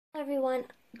everyone,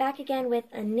 back again with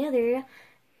another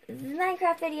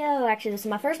Minecraft video. Actually, this is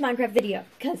my first Minecraft video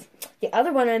because the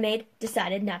other one I made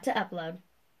decided not to upload.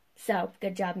 So,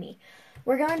 good job me.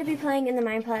 We're going to be playing in the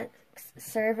Mineplex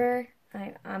server.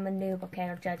 I'm a noob, okay,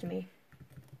 don't judge me.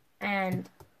 And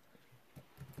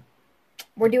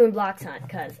we're doing Blocks Hunt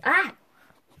because,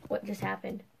 what just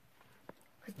happened?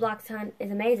 Because Blocks Hunt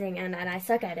is amazing and I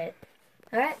suck at it.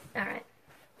 Alright.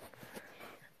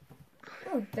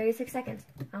 Oh, 36 seconds.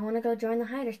 I want to go join the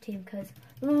hiders team because...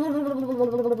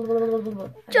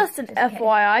 Just an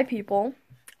FYI, people.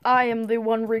 I am the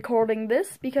one recording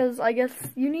this because I guess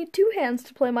you need two hands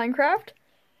to play Minecraft.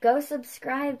 Go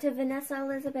subscribe to Vanessa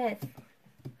Elizabeth.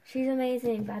 She's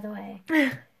amazing, by the way.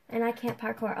 And I can't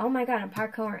parkour. Oh my god, I'm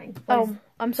parkouring.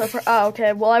 I'm so proud. Oh,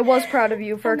 okay. Well, I was proud of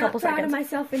you for a couple seconds. I'm not proud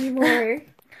of myself anymore.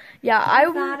 Yeah, I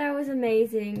thought I was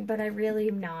amazing, but I really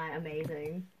am not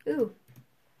amazing. Ooh.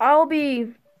 I'll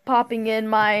be popping in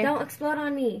my... Don't explode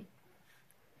on me.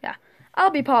 Yeah.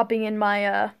 I'll be popping in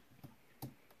my,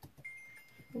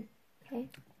 Okay.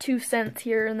 2 cents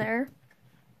here and there.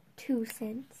 2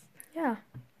 cents? Yeah.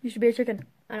 You should be a chicken.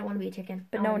 I don't want to be a chicken.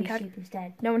 But I want to be a sheep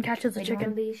instead. No one catches a Wait, chicken. I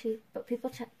don't want to be a sheep. But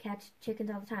people catch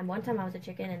chickens all the time. One time I was a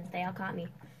chicken and they all caught me.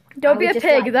 Don't be a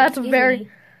pig. That's very...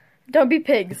 Don't be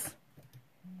pigs.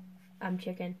 I'm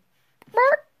chicken.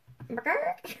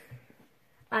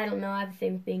 I don't know. I have a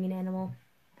thing with being an animal.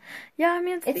 Yeah, I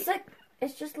mean,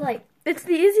 it's just like... It's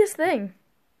the easiest thing.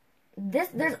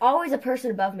 There's always a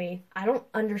person above me. I don't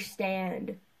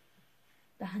understand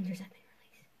the hunters that they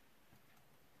release.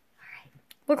 Alright.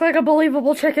 Look like a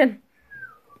believable chicken.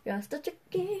 Just a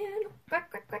chicken. Quack,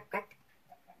 quack, quack, quack.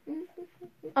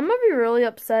 I'm gonna be really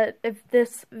upset if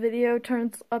this video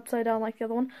turns upside down like the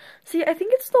other one. See, I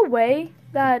think it's the way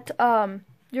that,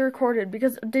 you recorded,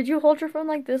 because did you hold your phone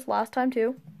like this last time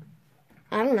too?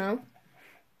 I don't know.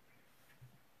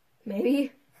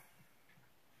 Maybe.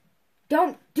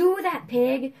 Don't do that,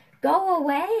 pig. Go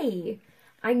away.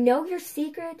 I know your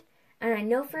secret, and I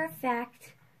know for a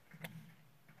fact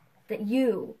that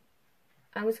I'm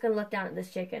just going to look down at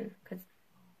this chicken, because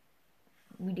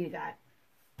we do that.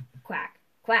 Quack.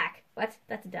 Quack. What?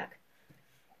 That's a duck.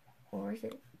 Or is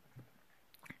it?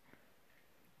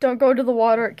 Don't go to the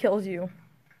water, it kills you.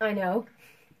 I know.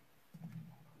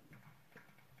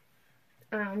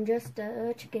 I'm just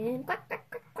a chicken. Quack, quack,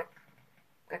 quack, quack.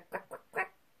 Quack, quack, quack,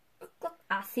 quack. Quack.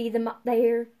 I see them up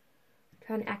there.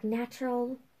 Trying to act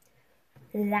natural.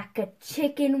 Like a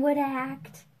chicken would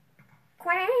act.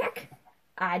 Quack.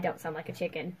 I don't sound like a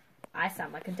chicken. I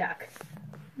sound like a duck.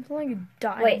 It's like a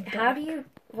dying Wait, duck. how do you...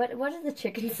 What does the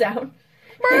chicken sound?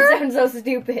 It sounds so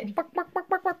stupid.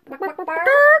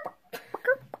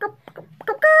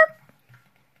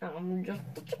 I'm just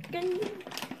a chicken.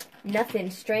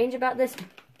 Nothing strange about this.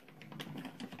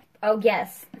 Oh,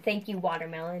 yes. Thank you,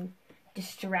 Watermelon.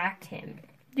 Distract him.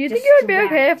 Do you think it would be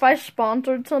okay if I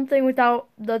sponsored something without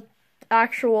the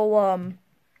actual,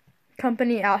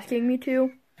 company asking me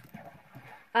to?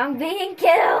 I'm being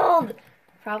killed!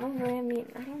 Probably, I mean,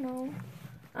 I don't know.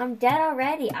 I'm dead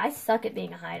already. I suck at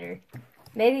being a hider.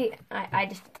 Maybe, I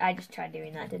just tried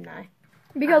doing that, didn't I?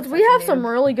 Because we have some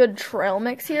really good trail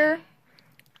mix here.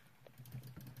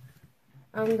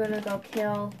 I'm gonna go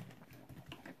kill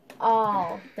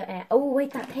all the ants. Oh,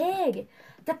 wait, that pig!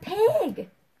 The pig!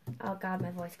 Oh, God,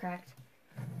 my voice cracked.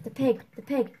 The pig.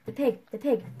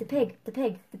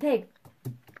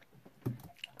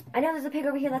 I know there's a pig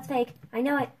over here that's fake. I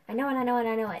know it.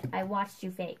 I watched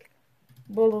you fake.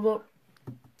 Blah, blah, blah.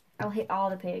 I'll hit all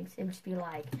the pigs and just be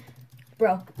like,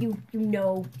 bro, you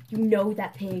know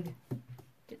that pig.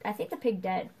 I think the pig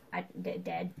dead.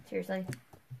 Dead. Seriously.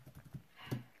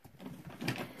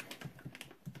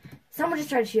 Someone just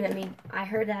tried to shoot at me. I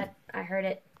heard that. I heard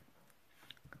it.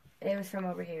 It was from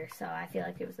over here, so I feel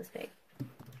like it was this pig.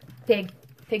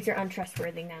 Pigs are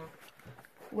untrustworthy now.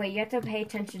 Wait, you have to pay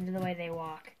attention to the way they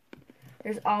walk.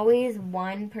 There's always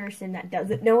one person that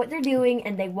doesn't know what they're doing,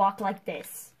 and they walk like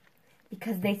this.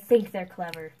 Because they think they're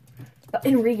clever. But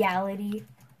in reality,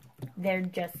 they're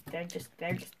just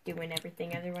doing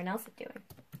everything everyone else is doing.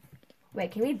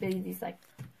 Wait, can we build these, like...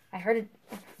 I heard it...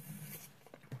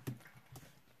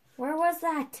 Where was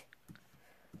that?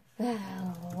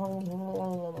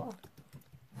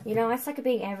 You know, I suck at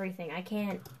being everything. I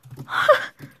can't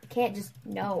just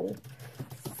know.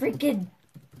 Freaking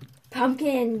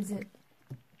pumpkins.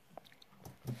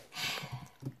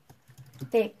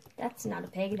 Pig. That's not a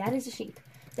pig. That is a sheep.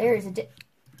 There is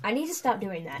I need to stop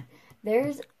doing that.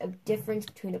 There's a difference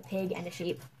between a pig and a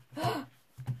sheep.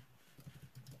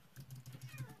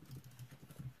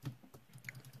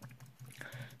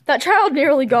 That child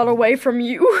nearly got away from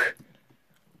you.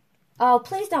 Oh,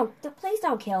 please don't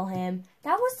kill him.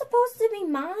 That was supposed to be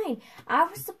mine. I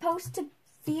was supposed to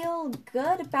feel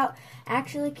good about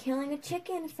actually killing a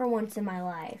chicken for once in my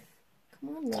life.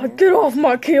 Come on, man. Get off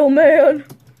my kill, man.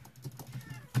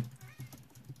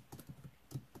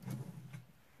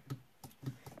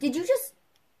 Did you just...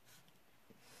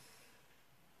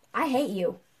 I hate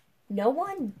you. No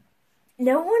one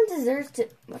deserves to...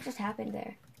 What just happened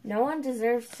there? No one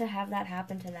deserves to have that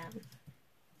happen to them.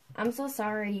 I'm so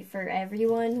sorry for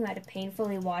everyone who had to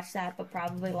painfully watch that but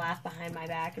probably laugh behind my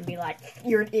back and be like,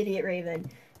 you're an idiot, Raven.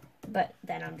 But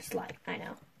then I'm just like, I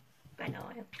know I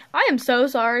am. I am so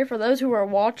sorry for those who are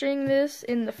watching this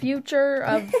in the future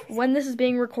of when this is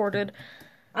being recorded.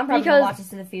 I'm probably going to watch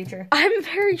this in the future. I'm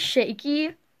very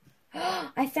shaky.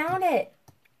 I found it.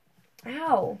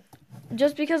 Ow.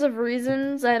 Just because of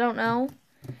reasons, I don't know.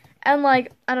 And,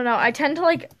 like, I don't know, I tend to,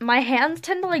 like, my hands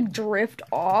tend to, like, drift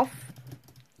off.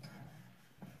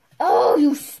 Oh,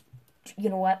 you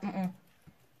know what? Doing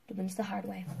this the hard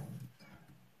way.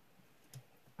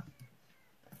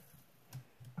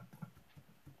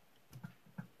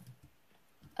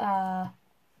 I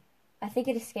think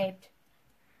it escaped.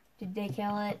 Did they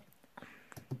kill it?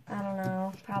 I don't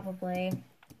know. Probably.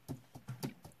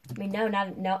 I mean, no,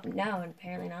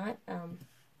 apparently not.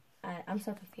 I'm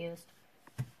so confused.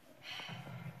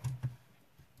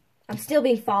 I'm still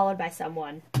being followed by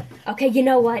someone. Okay, you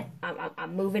know what?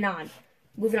 I'm moving on.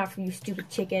 Moving on from you, stupid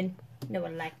chicken. No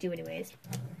one liked you anyways.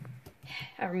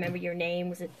 I remember your name.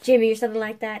 Was it Jimmy or something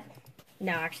like that?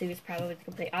 No, actually, it was probably the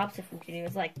complete opposite from Jimmy. It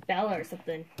was like Bella or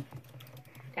something.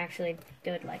 Actually,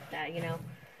 good like that, you know.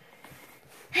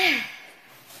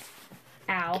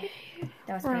 Ow. Okay.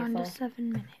 That was We're painful. on to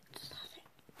 7 minutes.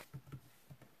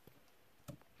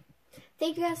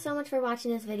 Thank you guys so much for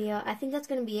watching this video. I think that's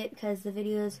going to be it because the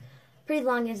video is pretty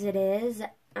long as it is.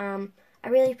 I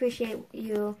really appreciate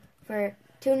you for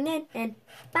tuning in, and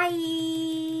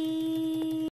bye!